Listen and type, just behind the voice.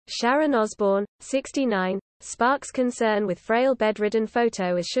Sharon Osbourne, 69, sparks concern with frail bedridden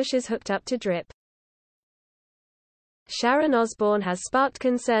photo as shushes hooked up to drip. Sharon Osbourne has sparked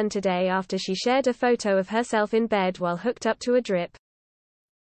concern today after she shared a photo of herself in bed while hooked up to a drip.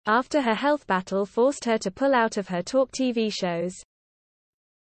 After her health battle forced her to pull out of her TalkTV shows.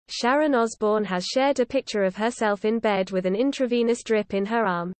 Sharon Osbourne has shared a picture of herself in bed with an intravenous drip in her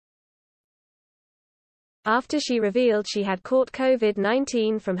arm. After she revealed she had caught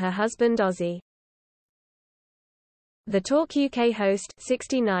COVID-19 from her husband Ozzy. The Talk UK host,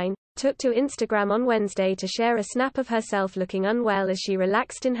 69, took to Instagram on Wednesday to share a snap of herself looking unwell as she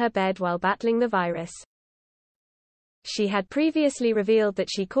relaxed in her bed while battling the virus. She had previously revealed that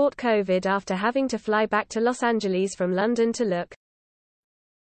she caught COVID after having to fly back to Los Angeles from London to look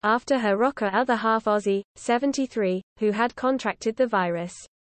after her rocker other half Ozzy, 73, who had contracted the virus.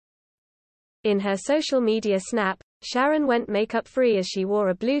 In her social media snap, Sharon went makeup-free as she wore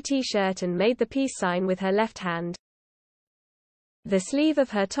a blue t-shirt and made the peace sign with her left hand. The sleeve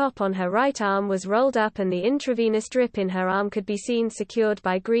of her top on her right arm was rolled up and the intravenous drip in her arm could be seen secured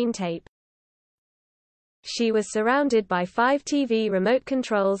by green tape. She was surrounded by 5 TV remote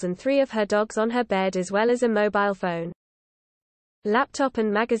controls and 3 of her dogs on her bed as well as a mobile phone, laptop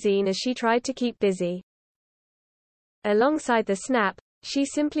and magazine as she tried to keep busy. Alongside the snap, she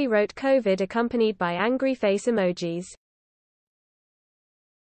simply wrote COVID accompanied by angry face emojis.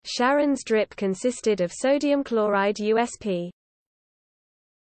 Sharon's drip consisted of sodium chloride USP.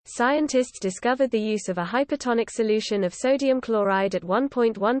 Scientists discovered the use of a hypertonic solution of sodium chloride at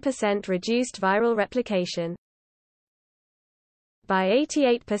 1.1% reduced viral replication by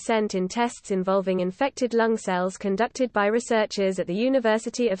 88% in tests involving infected lung cells conducted by researchers at the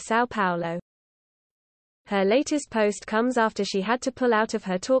University of São Paulo. Her latest post comes after she had to pull out of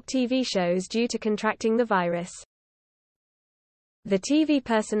her TalkTV shows due to contracting the virus. The TV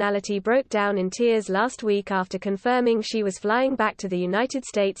personality broke down in tears last week after confirming she was flying back to the United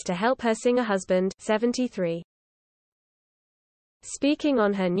States to help her singer husband, 73. Speaking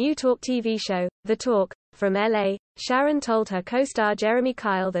on her new TalkTV show, The Talk, from LA, Sharon told her co-star Jeremy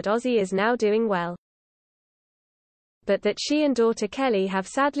Kyle that Ozzy is now doing well, but that she and daughter Kelly have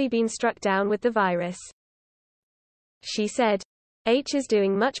sadly been struck down with the virus. She said, "H is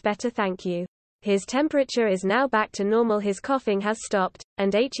doing much better, thank you. His temperature is now back to normal, his coughing has stopped,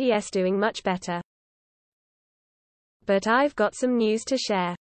 and HE's doing much better. But I've got some news to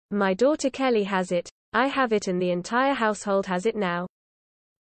share. My daughter Kelly has it, I have it, and the entire household has it now.